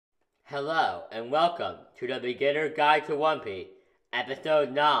Hello and welcome to the Beginner Guide to One Piece,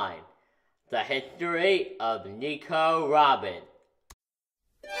 Episode 9, The History of Nico Robin.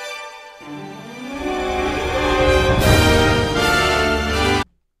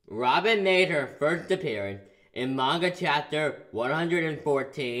 Robin made her first appearance in Manga Chapter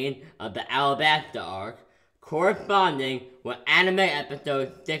 114 of the Alabasta arc, corresponding with Anime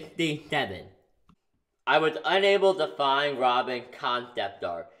Episode 67. I was unable to find Robin's concept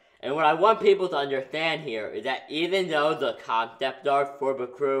art. And what I want people to understand here is that even though the concept art for the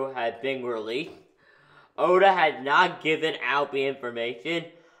crew had been released, Oda had not given out the information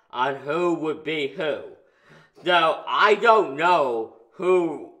on who would be who. So I don't know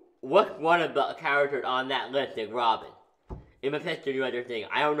which one of the characters on that list is Robin. In the picture you understand,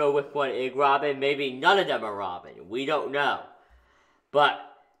 I don't know which one is Robin, maybe none of them are Robin, we don't know. But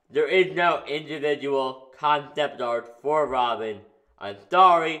there is no individual concept art for Robin. I'm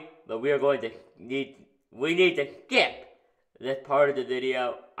sorry, but we need to skip this part of the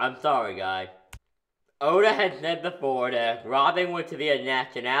video. I'm sorry, guys. Oda had said before that if Robin were to be a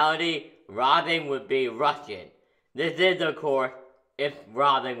nationality, Robin would be Russian. This is, of course, if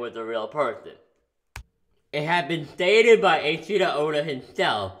Robin was a real person. It had been stated by Eiichiro Oda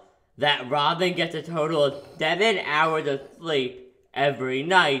himself that Robin gets a total of 7 hours of sleep every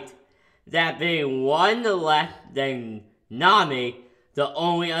night, that being one less than Nami, the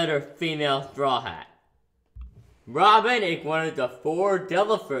only other female Straw Hat. Robin is one of the 4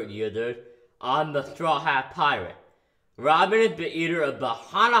 Devil Fruit users on the Straw Hat Pirate. Robin is the eater of the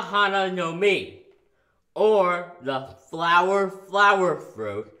Hana Hana no Mi, or the flower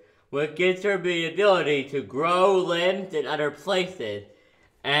fruit, which gives her the ability to grow limbs in other places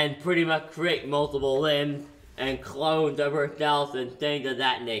and pretty much create multiple limbs and clones of herself and things of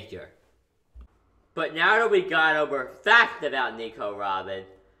that nature. But now that we got over facts about Nico Robin,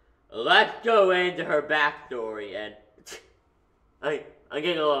 let's go into her backstory. And I'm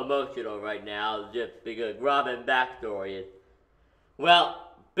getting a little emotional right now just because Robin's backstory is,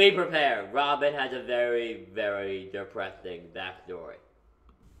 well, be prepared. Robin has a very, very depressing backstory.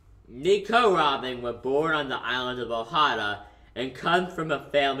 Nico Robin was born on the island of Ohata and comes from a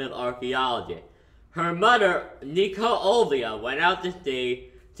family of archaeologists. Her mother, Nico Olvia, went out to sea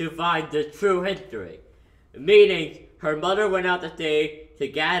to find the true history, meaning her mother went out to sea to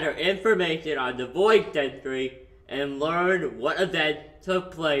gather information on the Void Century and learn what events took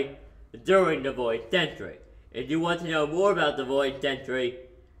place during the Void Century. If you want to know more about the Void Century,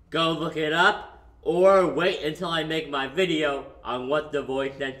 go look it up or wait until I make my video on what the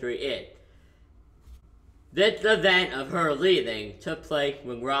Void Century is. This event of her leaving took place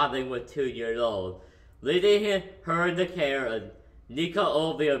when Robin was 2 years old, leaving her in the care of Nico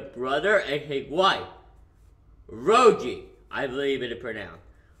Olvia's brother and his wife, Roji, I believe it is pronounced.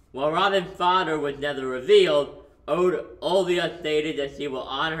 While Robin's father was never revealed, Olvia stated that she will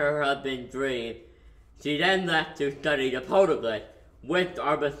honor her husband's dream. She then left to study the Poneglyphs, which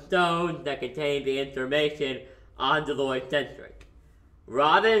are the stones that contain the information on the Void Century.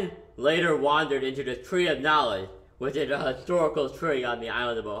 Robin later wandered into the Tree of Knowledge, which is a historical tree on the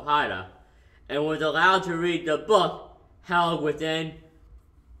island of Ohata, and was allowed to read the book held within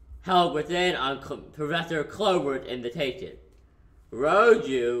on Professor Clover's invitation.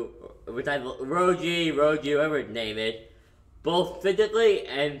 Roji, whatever his name is, both physically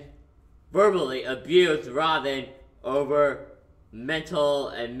and verbally abused Robin over mental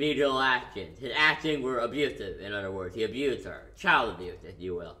and medial actions. His actions were abusive, in other words. He abused her. Child abuse, if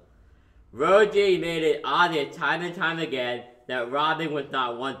you will. Roji made it obvious time and time again that Robin was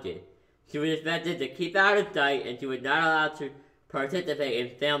not wanted. She was expected to keep out of sight, and she was not allowed to participate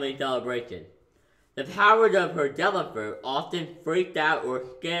in family celebrations. The powers of her Devil Fruit often freaked out or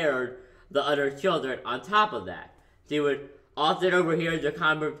scared the other children. On top of that, she would often overhear the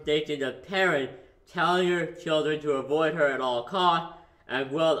conversations of parents telling her children to avoid her at all costs, as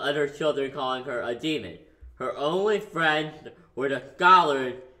well as other children calling her a demon. Her only friends were the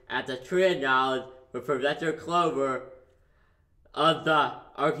scholars at the Tree of Knowledge with Professor Clover of the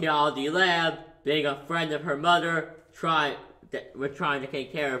archaeology lab, being a friend of her mother, trying to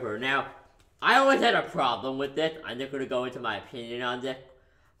take care of her. Now, I always had a problem with this. I'm just going to go into my opinion on this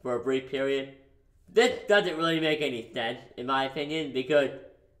for a brief period. This doesn't really make any sense, in my opinion, because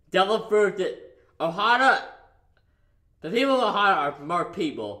Devil Fruit, Ohata, the people of Ohata are smart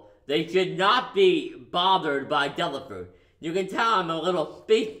people. They should not be bothered by Devil Fruit. You can tell I'm a little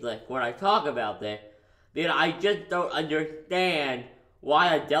speechless when I talk about this, because I just don't understand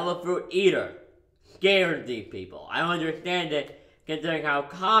why a Devil Fruit eater scares these people. I don't understand it considering how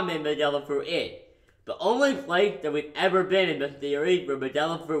common the Devil Fruit is. The only place that we've ever been in the series where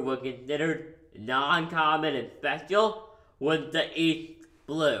Medela fruit was considered non-common and special was the East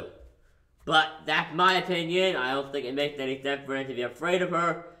Blue. But that's my opinion. I don't think it makes any sense for anyone to be afraid of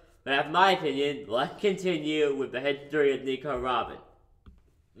her. But that's my opinion. Let's continue with the history of Nico Robin.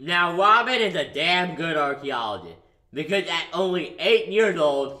 Now, Robin is a damn good archaeologist, because at only 8 years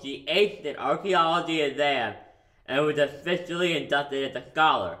old, she aced an archaeology exam and was officially inducted as a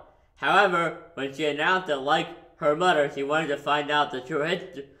scholar. However, when she announced that, like her mother, she wanted to find out the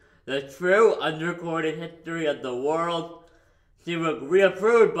true unrecorded history of the world, she was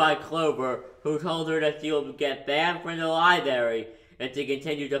reapproved by Clover, who told her that she would get banned from the library and to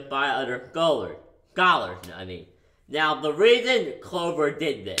continue to find other scholars. Now, the reason Clover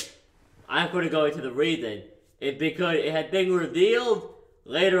did this, I'm going to go into the reason, is because it had been revealed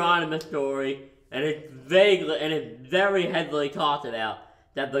later on in the story, and it's very heavily talked about,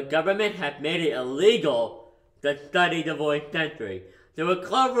 that the government had made it illegal to study the voice century. So what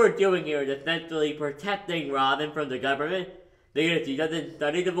Clover is doing here is essentially protecting Robin from the government, because if she doesn't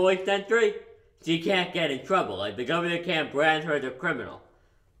study the voice century, she can't get in trouble. Like, the government can't brand her as a criminal.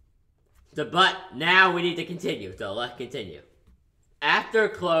 So, but now we need to continue, so let's continue. After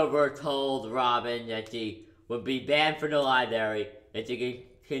Clover told Robin that she would be banned from the library, and she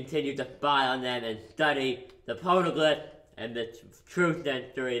could continue to spy on them and study the poneglyphs and the truth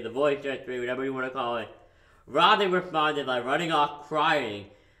century, the voice century, whatever you want to call it, Robin responded by running off crying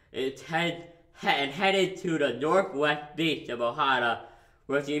and headed to the northwest beach of Ohata,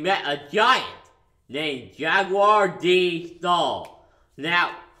 where she met a giant named Jaguar D. Saul.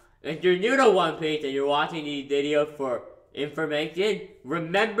 Now, if you're new to One Piece and you're watching these videos for information,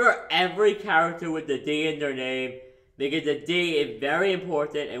 remember every character with the D in their name, because the D is very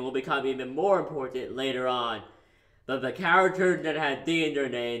important and will become even more important later on. But the characters that have D in their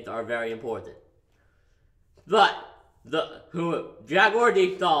names are very important. But Jaguar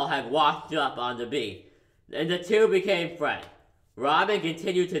D. Saul had washed up on the beach, and the two became friends. Robin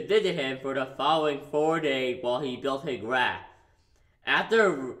continued to visit him for the following 4 days while he built his raft.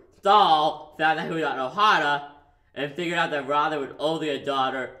 After Saul found out he was on Ohata and figured out that Robin was only a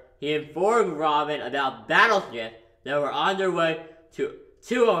daughter, he informed Robin about battleships that were on their way to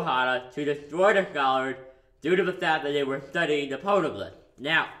Ohata to destroy the scholars due to the fact that they were studying the poneglyphs.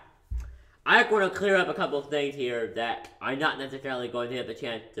 Now, I'm going to clear up a couple of things here that I'm not necessarily going to have a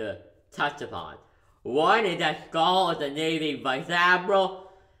chance to touch upon. One is that Saul is a Navy Vice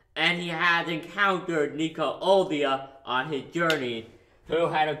Admiral, and he has encountered Nico Olvia on his journey, who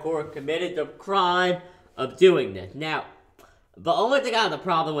had of course committed the crime of doing this. Now, the only thing I have a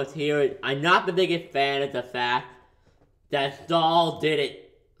problem with here is I'm not the biggest fan of the fact that Saul didn't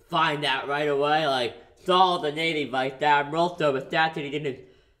find out right away. Like, Saul is a Navy Vice Admiral, so the fact that he didn't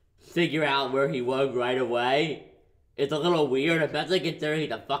figure out where he was right away is a little weird, especially considering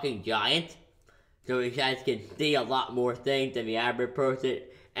he's a fucking giant. So you guys can see a lot more things than the average person,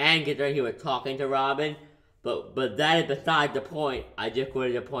 and considering he was talking to Robin. But that is beside the point. I just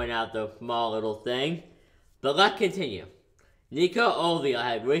wanted to point out those small little things. But let's continue. Nico Olvia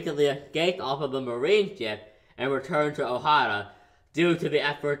had recently escaped off of a marine ship and returned to Ohata due to the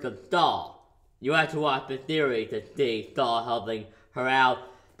efforts of Saul. You have to watch the series to see Saul helping her out.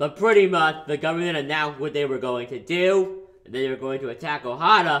 But pretty much, the government announced what they were going to do. They were going to attack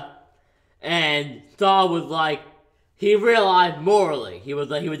Ohata. And Saul was like, he realized morally, he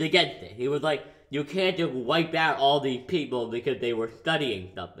was against it. He was like, you can't just wipe out all these people because they were studying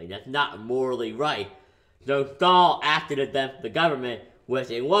something. That's not morally right. So Saul acted against the government,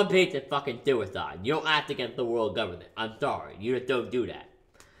 which in One Piece is fucking suicide. You don't act against the world government. I'm sorry. You just don't do that.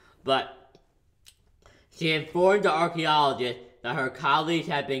 But she informed the archaeologist that her colleagues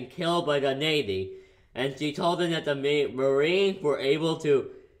had been killed by the Navy, and she told them that the Marines were able to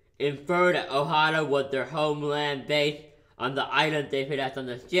infer that Ohata was their homeland based on the items they possessed on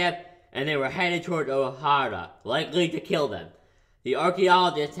the ship, and they were headed toward Ohata, likely to kill them. The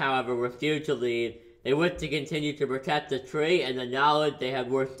archaeologists, however, refused to leave. They wished to continue to protect the tree and the knowledge they had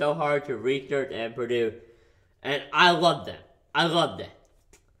worked so hard to research and produce. And I loved them. I loved it.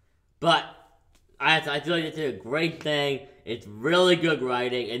 But I feel like this is a great thing. It's really good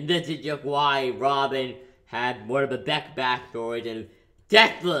writing, and this is just why Robin had one of the best backstories, and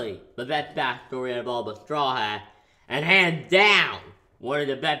definitely the best backstory out of all the Straw Hats, and hands down one of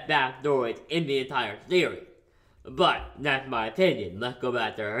the best backstories in the entire series. But that's my opinion. Let's go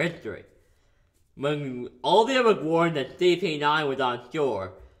back to her history. When Olvia was warned that CP9 was on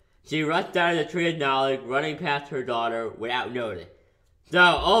shore, she rushed out of the Tree of Knowledge, running past her daughter without notice. So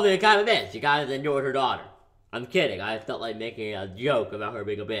Olvia kind of ignored her daughter. I'm kidding, I felt like making a joke about her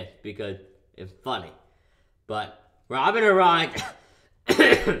being a bitch, because and funny. But Robin arrived.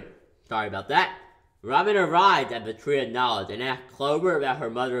 Sorry about that. Robin arrived at the Tree of Knowledge and asked Clover about her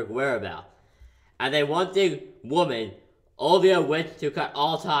mother's whereabouts. As a wanting woman, Olivia wished to cut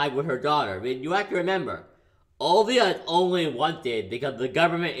all ties with her daughter. I mean, you have to remember, Olivia is only wanted because the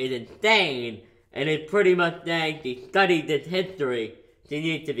government is insane and is pretty much saying she studied this history, she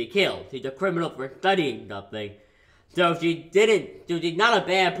needs to be killed. She's a criminal for studying something. So she's not a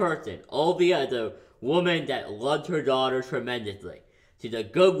bad person. Olivia is a woman that loves her daughter tremendously. She's a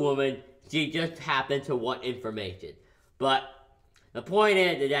good woman, she just happened to want information. But the point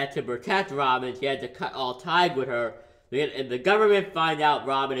is that to protect Robin, she had to cut all ties with her. If the government finds out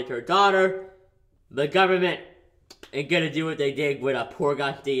Robin is her daughter, the government is going to do what they did with a poor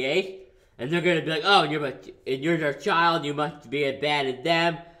guy DH. And they're going to be like, oh, you're their child, you must be as bad as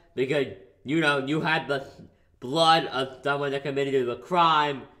them. Because, you have the blood of someone that committed a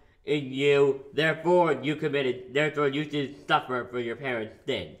crime in you. Therefore, you should suffer for your parents'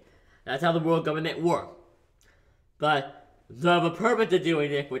 sin. That's how the world government works. But the purpose of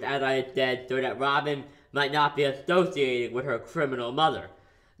doing this was, as I said, so that Robin might not be associated with her criminal mother.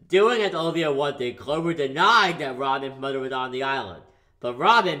 Doing as Olivia wanted, Clover denied that Robin's mother was on the island. But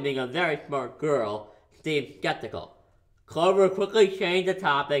Robin, being a very smart girl, seemed skeptical. Clover quickly changed the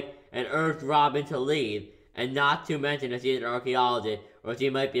topic and urged Robin to leave, and not to mention that she is an archaeologist, or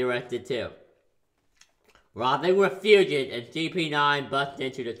she might be arrested too. Robin refused, and CP9 busted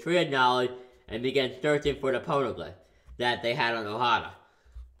into the Tree of Knowledge and began searching for the poneglyph that they had on Ohana.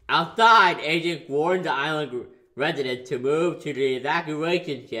 Outside, agents warned the island residents to move to the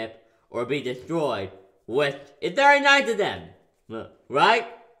evacuation ship or be destroyed, which is very nice of them. Right?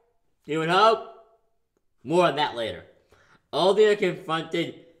 You would hope? More on that later. Olivia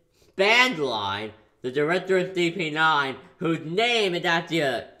confronted Spandline, the director of CP9, whose name is actually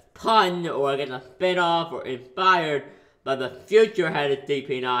a pun or a spin-off or inspired by the future head of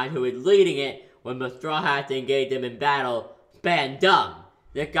CP9 who is leading it when the Straw Hats engaged him in battle, Spandum.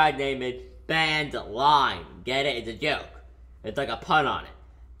 This guy's name is Spandline. Get it? It's a joke. It's like a pun on it.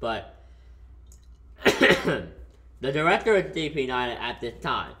 But the director of CP9 at this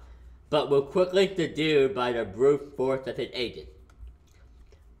time, but was quickly subdued by the brute force of his agents.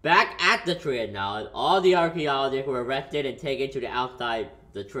 Back at the Tree of Knowledge, all the archaeologists were arrested and taken to the outside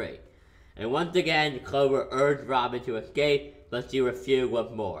the tree. And once again, Clover urged Robin to escape, but she refused once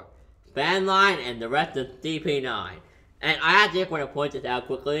more. Spandline and the rest of CP9. And I just want to point this out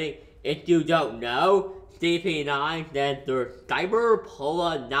quickly. If you don't know, CP9 stands for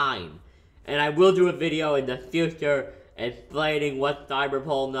Cyberpola 9. And I will do a video in the future explaining what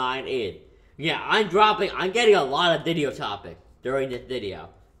Cyberpol 9 is. Yeah, I'm getting a lot of video topics during this video.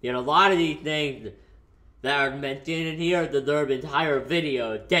 A lot of these things that are mentioned in here deserve an entire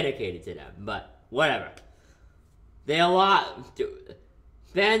video dedicated to them, but whatever. Spandum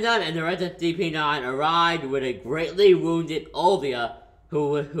and the rest of CP9 arrived with a greatly wounded Olivia,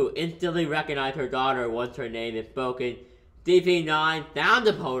 who instantly recognized her daughter once her name is spoken. CP9 found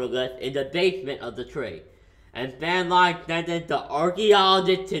the poneglyph in the basement of the tree, and Spandline sentenced the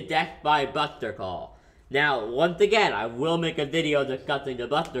archaeologist to death by Buster Call. Now, once again, I will make a video discussing the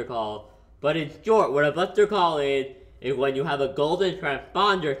Buster Call, but in short, what a Buster Call is when you have a golden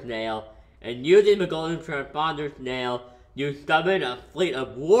transponder snail, and using the golden transponder snail, you summon a fleet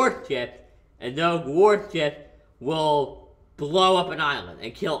of warships, and those warships will blow up an island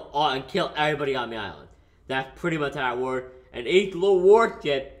and kill everybody on the island. That's pretty much how it works, and each little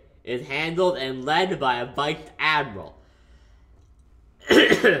warship is handled and led by a vice admiral.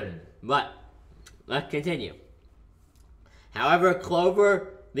 But let's continue. However,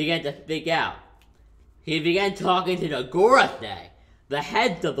 Clover began to speak out. He began talking to the Gorosei, the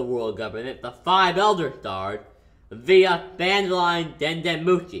heads of the world government, the 5 Elder Stars, via Spandline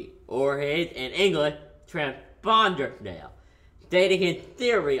Dendemushi, or his, in English, transponder snail, stating his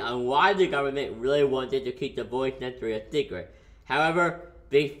theory on why the government really wanted to keep the voice century a secret. However,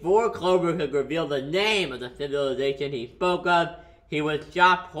 before Clover could reveal the name of the civilization he spoke of, he was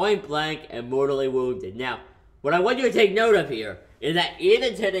shot point blank and mortally wounded. Now, what I want you to take note of here is that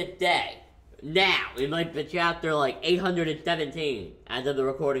even to this day, now, in the chapter 817, as of the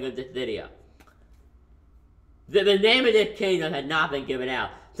recording of this video, the name of this kingdom had not been given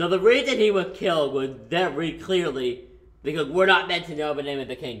out. So the reason he was killed was very clearly because we're not meant to know the name of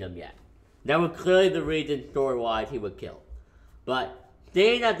the kingdom yet. That was clearly the reason story-wise he was killed. But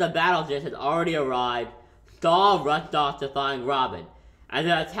seeing that the battleship had already arrived, Saul rushed off to find Robin. As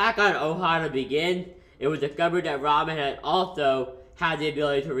the attack on Ohana begins, it was discovered that Robin had also had the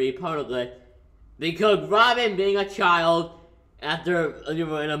ability to read poneglyphs, because Robin, being a child after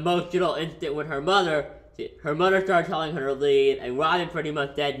an emotional instant with her mother started telling her to leave, and Robin pretty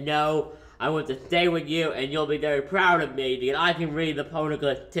much said, no, I want to stay with you, and you'll be very proud of me, because I can read the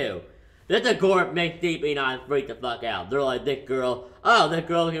poneglyphs too. This a Gorp makes DP9 freak the fuck out. They're like, this girl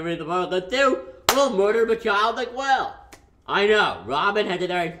can read the poneglyphs too? We'll murder the child like well. I know, Robin has a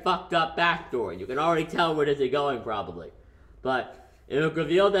very fucked up backstory. You can already tell where this is going, probably. But it was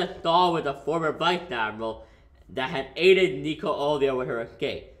revealed that Saul was a former vice admiral that had aided Nico Olvia with her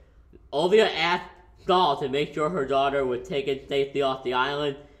escape. Olvia asked Saul to make sure her daughter was taken safely off the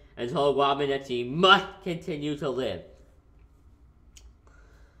island and told Robin that she must continue to live.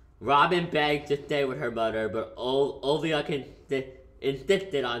 Robin begged to stay with her mother, but Olvia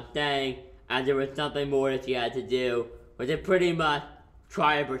insisted on staying, as there was something more that she had to do, which is pretty much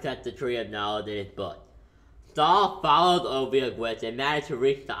try to protect the Tree of Knowledge in its book. Saul followed Olvia's wish and managed to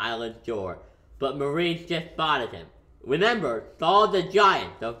reach the island's shore, but Marines just spotted him. Remember, Saul's a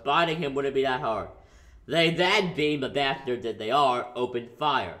giant, so spotting him wouldn't be that hard. They then, being the bastards that they are, opened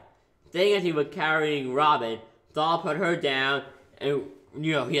fire. Seeing as he was carrying Robin, Saul put her down, and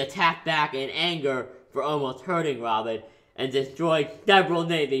he attacked back in anger for almost hurting Robin, and destroyed several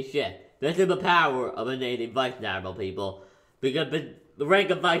Navy ships. This is the power of a Navy Vice Admiral, people. Because the rank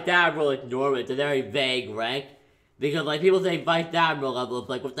of Vice Admiral is normal, it's a very vague rank. Because, like, people say Vice Admiral level, it's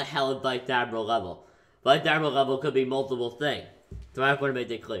like, what the hell is Vice Admiral level? Vice Admiral level could be multiple things. So I just want to make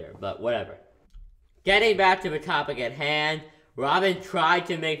it clear, but whatever. Getting back to the topic at hand, Robin tried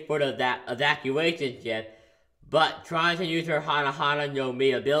to make for the evacuation ship, but trying to use her Hana Hana no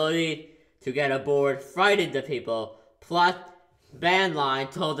Mi ability to get aboard frightened the people, plus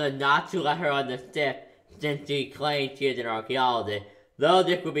Bandline told her not to let her on the ship since she claimed she is an archaeologist. Though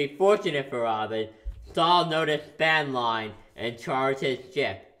this would be fortunate for Robin, Saul noticed Bandline and charged his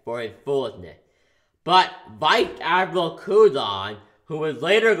ship for his foolishness. But Vice Admiral Kuzan, who would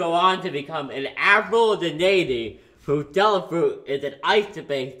later go on to become an Admiral of the Navy, whose Devil Fruit is an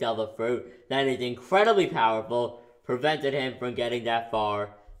ice-based Devil Fruit that is incredibly powerful, prevented him from getting that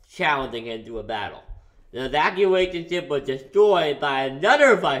far, challenging him to a battle. The evacuation ship was destroyed by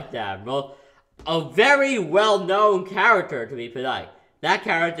another Vice Admiral, a very well-known character, to be polite. That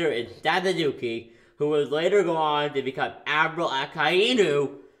character is Sadazuki, who would later go on to become Admiral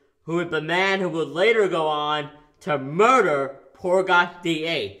Akainu, who is the man who would later go on to murder Porgosh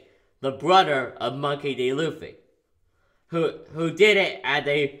D8, the brother of Monkey D. Luffy, who did it as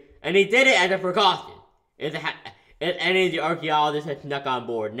a precaution, if any of the archaeologists had snuck on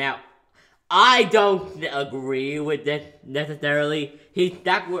board. Now, I don't agree with this necessarily. He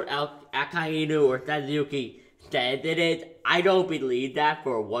stuck with Akainu or Sadazuki said it is. I don't believe that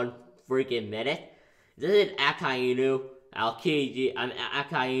for one freaking minute. This is Akainu,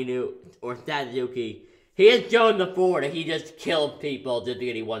 Akainu, or Sadazuki. He has shown before that he just kills people just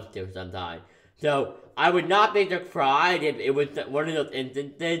because he wants to sometimes. So, I would not be surprised if it was one of those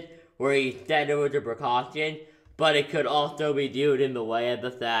instances where he said it was a precaution, but it could also be viewed in the way of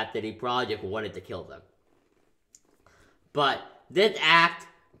the fact that he probably just wanted to kill them. But this act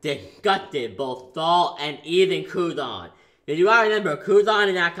disgusted both Saul and even Kuzan. If you gotta remember, Kuzan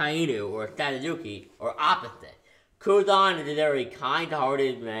and Akainu, or Sadazuki, are opposite. Kuzan is a very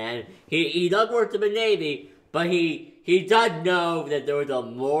kind-hearted man. He does work in the Navy, but he does know that there is a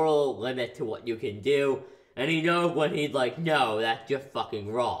moral limit to what you can do, and he knows when he's like, no, that's just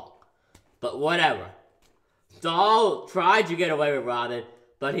fucking wrong. But whatever. Saul tried to get away with Robin,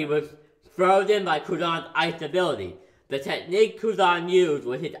 but he was frozen by Kuzan's ice ability. The technique Kuzan used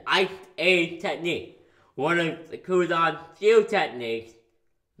was his Ice Age technique. One of Kuzan's few techniques,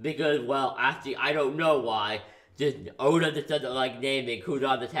 because, well, actually, I don't know why. Just Oda just doesn't like naming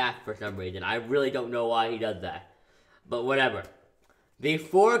Kuzan's attack for some reason. I really don't know why he does that. But whatever. The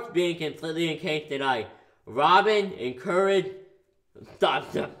forks being completely encased in ice, Robin encouraged...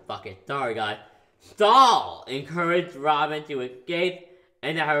 Fuck it. Sorry, guys. Saul encouraged Robin to escape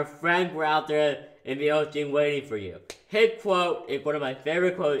and that her friends were out there in the ocean waiting for you. His quote is one of my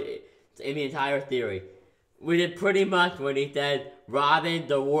favorite quotes in the entire theory. We did pretty much when he said, Robin,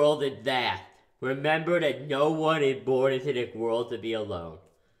 the world is vast. Remember that no one is born into this world to be alone.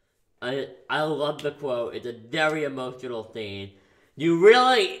 I love the quote. It's a very emotional scene.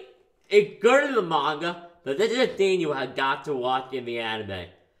 It's good in the manga, but this is a scene you have got to watch in the anime.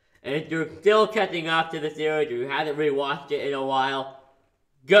 And if you're still catching up to the series or you haven't rewatched it in a while,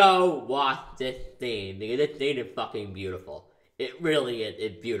 go watch this scene, because this scene is fucking beautiful. It really is.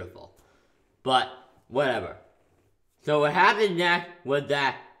 It's beautiful. But, whatever. So what happened next was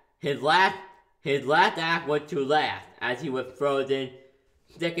that his last act was to laugh, as he was frozen,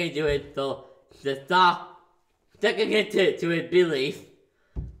 sticking to the soft sticking it to his belief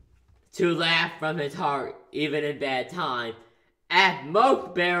to laugh from his heart, even in bad times, as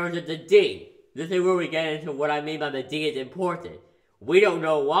most bearers of the D. This is where we get into what I mean by the D is important. We don't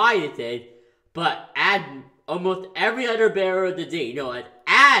know why this is, but as almost every other bearer of the D,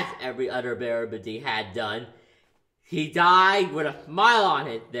 as every other bearer of the D had done, he died with a smile on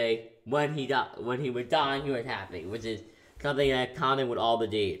his face. When he was dying, he was happy, which is something that's common with all the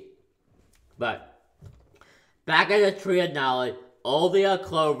Ds. But back at the Tree of Knowledge, Olivia,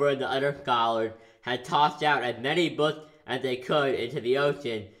 Clover, and the other scholars had tossed out as many books as they could into the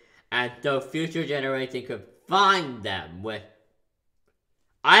ocean, and so future generations could find them with.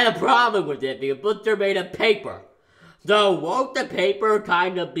 I had a problem with it because books are made of paper. So won't the paper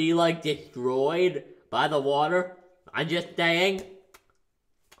kind of be like destroyed by the water? I'm just saying.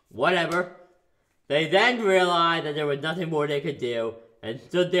 Whatever. They then realized that there was nothing more they could do and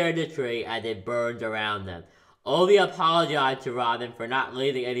stood there in the tree as it burned around them. Olivia apologized to Robin for not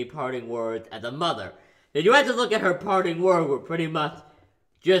leaving any parting words as a mother. Then you have to look at her parting words were pretty much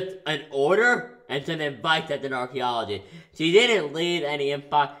just an order and some advice as an archaeologist. She didn't leave any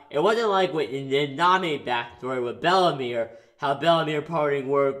info. It wasn't like with the Nami backstory with Bellamere, how Bellamere parting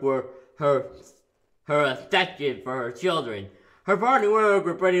words were her affection for her children. Her parting words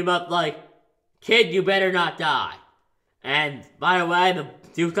were pretty much like, "Kid, you better not die." And by the way,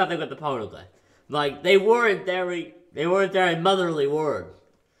 do something with the poneglyph. Like they weren't very motherly words,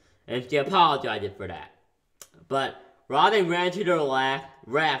 and she apologized for that. But Robin ran to the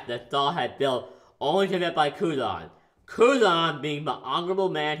raft that Saul had built, only to be met by Kuzan. Kuzan, being the honorable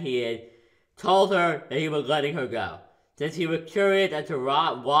man he is, told her that he was letting her go, since he was curious as to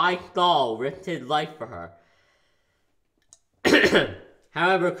why Saul risked his life for her.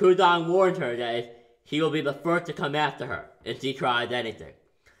 However, Kuzan warned her that he will be the first to come after her if she tries anything.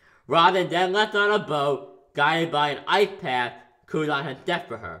 Robin then left on a boat, guided by an ice path Kuzan had set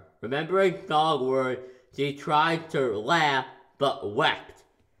for her. Remembering Saul's words, she tried to laugh, but wept,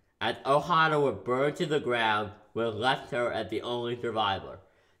 as Ohana was burned to the ground, which left her as the only survivor.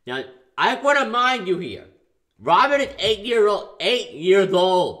 Now, I want to mind you here, Robin is 8 years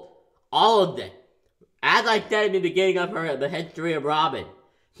old. All of this. As I said in the beginning of the history of Robin,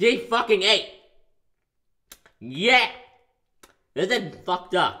 she's fucking 8. Yeah! This is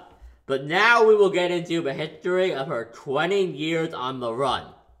fucked up. But now we will get into the history of her 20 years on the run.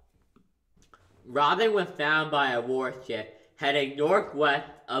 Robin was found by a warship heading northwest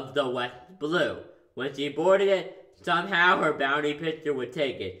of the West Blue. When she boarded it, somehow her bounty picture was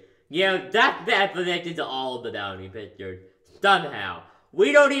taken. That's the explanation to all of the bounty pictures. Somehow.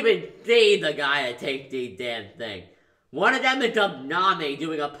 We don't even see the guy that takes these damn things. One of them is of Nami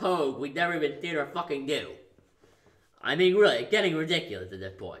doing a pose we never even seen her fucking do. I mean, really, it's getting ridiculous at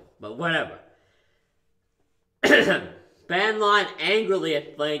this point. But whatever. Spanline angrily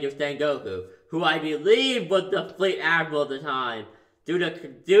explained to Sengoku, who I believe was the fleet admiral at the time, due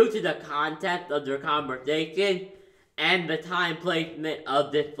to the context of their conversation and the time placement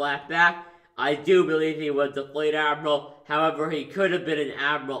of this flashback, I do believe he was the fleet admiral. However, he could have been an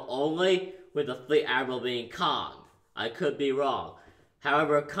admiral only, with the fleet admiral being Kong. I could be wrong.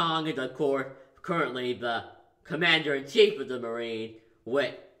 However, Kong is, of course, currently the commander-in-chief of the Marine,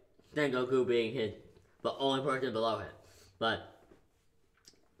 with Sengoku being the only person below him. But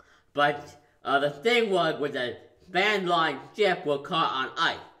the thing was that Spanline's ship was caught on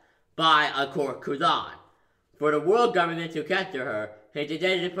ice by, of course, Kuzan. For the world government to capture her, he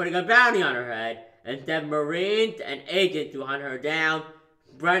suggested putting a bounty on her head and sent Marines and agents to hunt her down,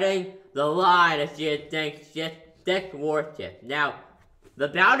 spreading the lie that she had six warships. Now, the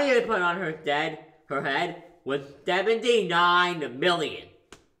bounty they put on her head was 79 million.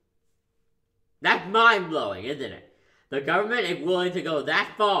 That's mind-blowing, isn't it? The government is willing to go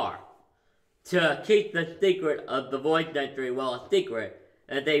that far to keep the secret of the voice entry a secret,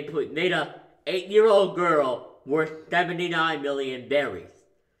 and they made a 8-year-old girl worth 79 million berries,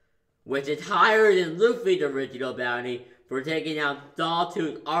 which is higher than Luffy's original bounty for taking out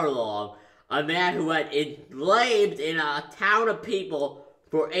Sawtooth Arlong, a man who had enslaved in a town of people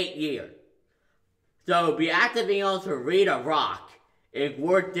for 8 years. So, the act of being able to read a rock is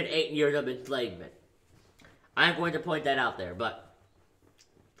worse than 8 years of enslavement. I'm going to point that out there, but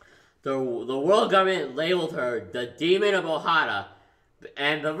the world government labeled her the Demon of Ohana,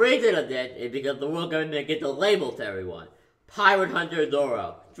 and the reason of this is because the world government gets a label to everyone. Pirate Hunter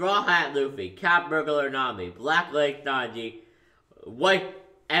Zoro, Straw Hat Luffy, Cap Burglar Nami, Black Lake Sanji,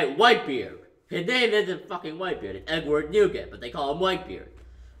 Whitebeard. His name isn't fucking Whitebeard, it's Edward Nugent, but they call him Whitebeard.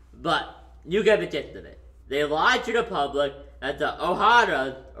 But you get the gist of it. They lied to the public that the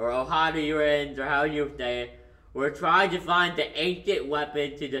Ohanas, or Ohana-Urans, or how you say it, were trying to find the ancient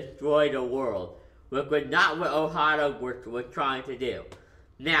weapon to destroy the world, which was not what OUT was trying to do.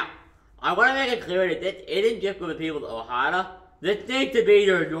 Now, I want to make it clear that this isn't just for the people of OUT. This needs to be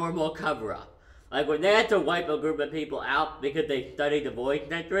their normal cover-up. Like when they had to wipe a group of people out because they studied the void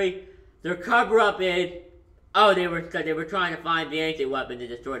century, their cover-up is, oh, they were trying to find the ancient weapon to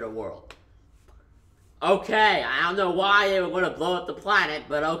destroy the world. Okay, I don't know why they were going to blow up the planet,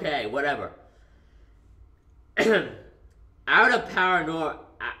 but okay, whatever. Out of paranoia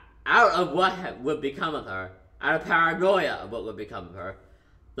of what would become of her,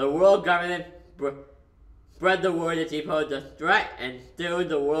 the world government spread the word that she posed a threat, and soon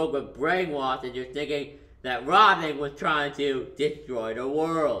the world was brainwashed into thinking that Robin was trying to destroy the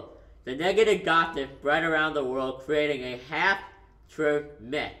world. The negative gossip spread around the world, creating a half-truth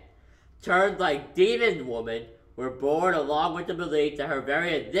myth. Terms like demon woman were born along with the belief that her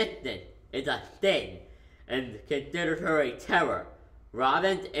very existence is a sin, and considered her a terror.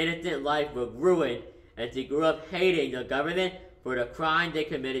 Robin's innocent life was ruined, and she grew up hating the government for the crimes they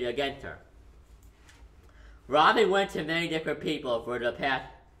committed against her. Robin went to many different people for the past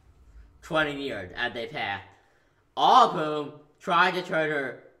 20 years as they passed, all of whom tried to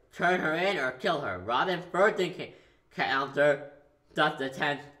turn her in or kill her. Robin's first encounter such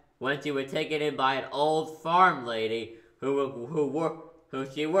attempts when she was taken in by an old farm lady who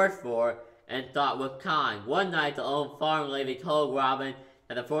she worked for and thought was kind. One night, the old farm lady told Robin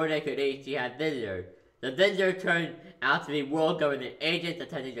that before they could eat, she had visitors. The visitors turned out to be world government agents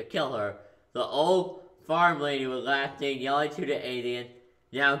attempting to kill her. The old farm lady was last seen yelling to the alien,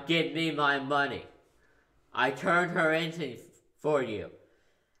 "Now give me my money. I turned her in for you,"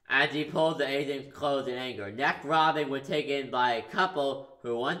 as he pulled the agent's clothes in anger. Next, Robin was taken by a couple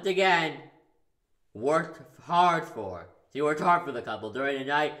who once again worked hard for her. She worked hard for the couple. During the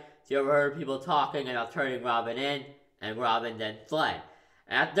night, she overheard people talking about turning Robin in, and Robin then fled.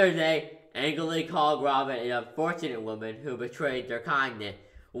 After they angrily called Robin an unfortunate woman who betrayed their kindness,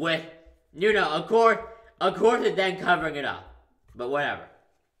 with, of course it's then covering it up. But whatever.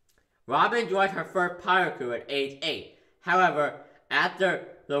 Robin joined her first pirate crew at age 8. However, after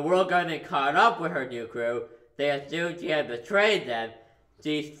the world government caught up with her new crew, they assumed she had betrayed them.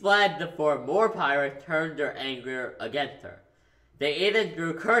 She fled before more pirates turned their anger against her. They even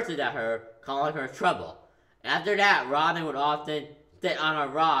threw curses at her, calling her trouble. After that, Robin would often sit on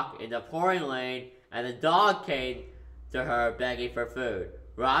a rock in the pouring rain, and the dog came to her begging for food.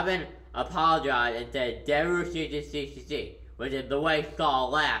 Robin apologized and said, "Deru shi," which is the way Saul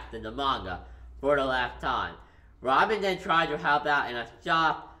laughed in the manga, for the last time. Robin then tried to help out in a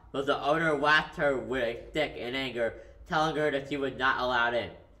shop, but the owner whacked her with a stick in anger, telling her that she was not allowed in.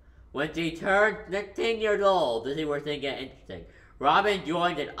 When she turned 16 years old, to see where things get interesting, Robin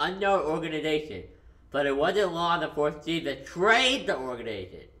joined an unknown organization, but it wasn't long before she betrayed the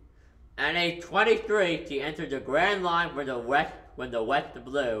organization. At age 23, she entered the Grand Line when the West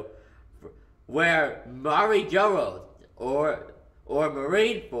blew, where Marijoros, or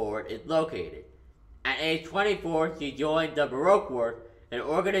Marineford, is located. At age 24, she joined the Baroque Works, an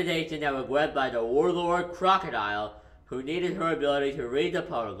organization that was led by the warlord Crocodile, who needed her ability to read the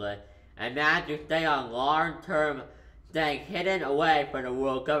poneglyph and managed to stay on long-term, staying hidden away from the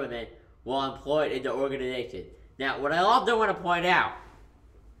world government while employed in the organization. Now, what I also want to point out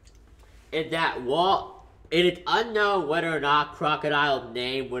is that while it is unknown whether or not Crocodile's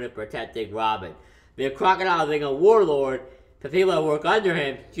name would have protected Robin, because Crocodile being a warlord, the people that work under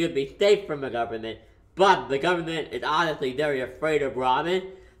him should be safe from the government, but the government is honestly very afraid of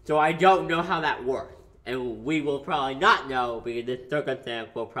Robin, so I don't know how that works. And we will probably not know because this circumstance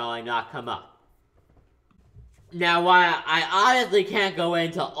will probably not come up. Now, while I honestly can't go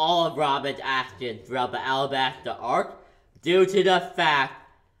into all of Robin's actions throughout the Alabasta arc, due to the fact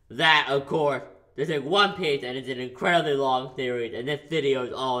that, of course, this is One Piece and it's an incredibly long series, and this video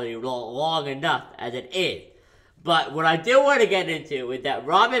is already long enough as it is. But what I do want to get into is that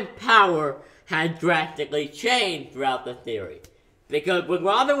Robin's power has drastically changed throughout the series. Because when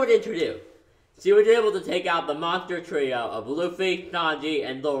Robin was introduced, she was able to take out the monster trio of Luffy, Sanji,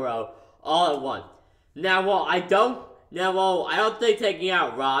 and Zoro all at once. Now, while I don't think taking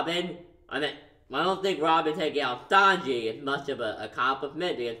out Robin, I don't think Robin taking out Sanji is much of an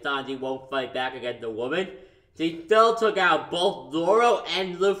accomplishment because Sanji won't fight back against a woman. She still took out both Zoro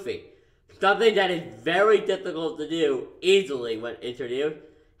and Luffy, something that is very difficult to do easily when introduced.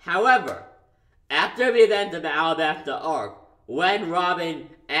 However, after the events of the Alabasta arc, when Robin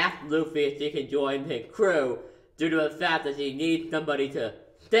asked Luffy if she can join his crew due to the fact that she needs somebody to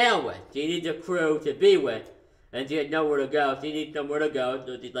sail with, she needs a crew to be with, and she had nowhere to go. She needs somewhere to go,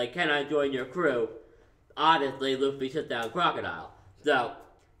 so she's like, "Can I join your crew?" honestly, Luffy shut down Crocodile. So,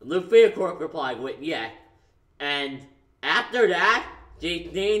 Luffy of course replied with yes. And after that, she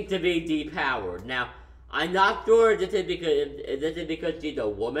seemed to be depowered. Now, I'm not sure if this is because she's a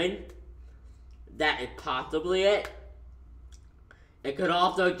woman. That is possibly it. It could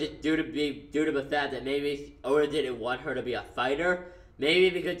also just due to the fact that maybe Oda didn't want her to be a fighter. Maybe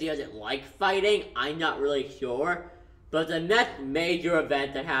because she doesn't like fighting. I'm not really sure. But the next major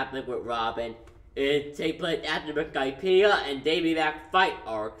event that happened with Robin is take place after the Skypiea and Davy Back fight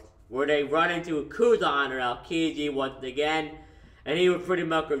arcs, where they run into Kuzan or Aokiji once again, and he would pretty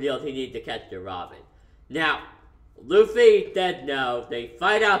much reveal he needs to catch the Robin. Now, Luffy said no, they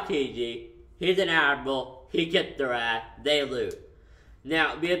fight Aokiji, he's an admiral, he gets their ass, they lose.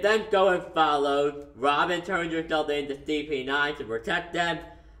 Now, the event going follows, Robin turns herself into CP9 to protect them,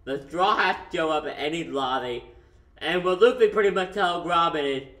 the Straw Hats show up at any lobby, and what Luffy pretty much tells Robin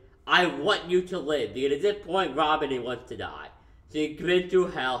is, I want you to live, because at this point Robin wants to die. She's been through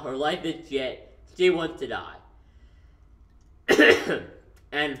hell, her life is shit, she wants to die.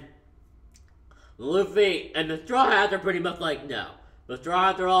 And Luffy and the Straw Hats are pretty much like, no. The Straw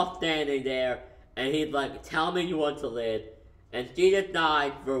Hats are all standing there, and he's like, tell me you want to live. And she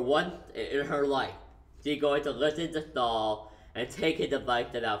decides for once in her life, she's going to listen to Saul and take his advice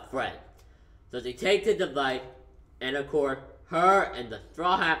about friends. So she takes his advice, and of course, her and the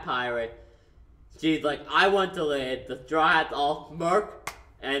Straw Hat Pirate, she's like, I want to live. The Straw Hats all smirk,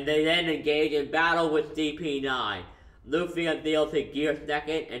 and they then engage in battle with CP9. Luffy unveils his Gear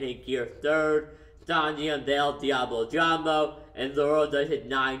 2nd and his Gear 3rd. Sanji unveils Diablo Jumbo, and Zoro does his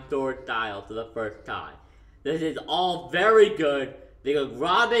 9-sword style for the first time. This is all very good because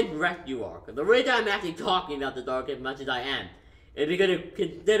Robin's rescue arc, the reason I'm actually talking about this arc as much as I am, is because it's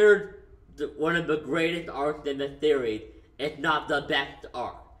considered one of the greatest arcs in the series, if not the best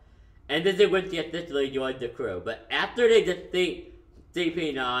arc. And this is when she officially joins the crew. But after they defeat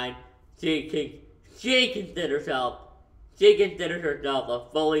CP9, she considers herself a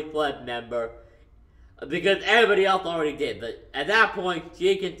fully fledged member, because everybody else already did. But at that point,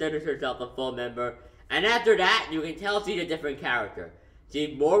 she considers herself a full member. And after that, you can tell she's a different character.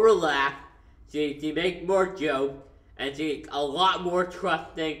 She's more relaxed, she makes more jokes, and she's a lot more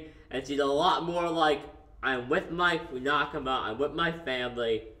trusting, and she's a lot more like, I'm with my Nakama, I'm with my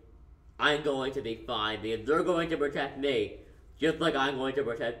family, I'm going to be fine, because they're going to protect me, just like I'm going to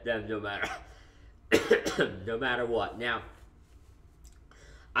protect them no matter, no matter what. Now,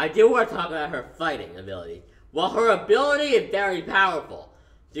 I do want to talk about her fighting ability. While her ability is very powerful,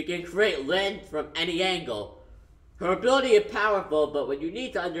 she can create lens from any angle. Her ability is powerful, but what you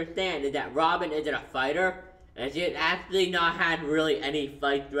need to understand is that Robin isn't a fighter, and she has actually not had really any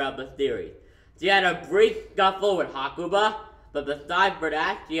fights throughout the series. She had a brief scuffle with Hakuba, but besides for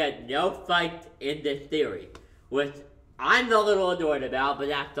that, she had no fights in this series, which I'm a little annoyed about, but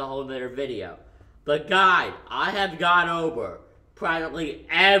that's a whole other video. But guys, I have gone over practically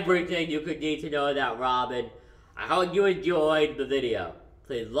everything you could need to know about Robin. I hope you enjoyed the video.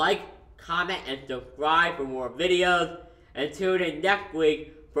 Please like, comment, and subscribe for more videos, and tune in next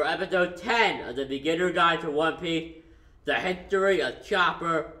week for episode 10 of the Beginner Guide to One Piece, the history of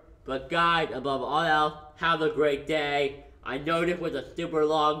Chopper. But guys, above all else, have a great day. I know this was a super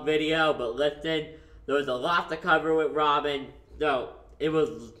long video, but listen, there was a lot to cover with Robin, so it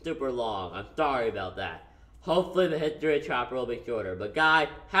was super long. I'm sorry about that. Hopefully the history of Chopper will be shorter. But guys,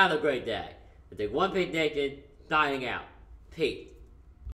 have a great day. I think One Piece Nation, signing out. Peace.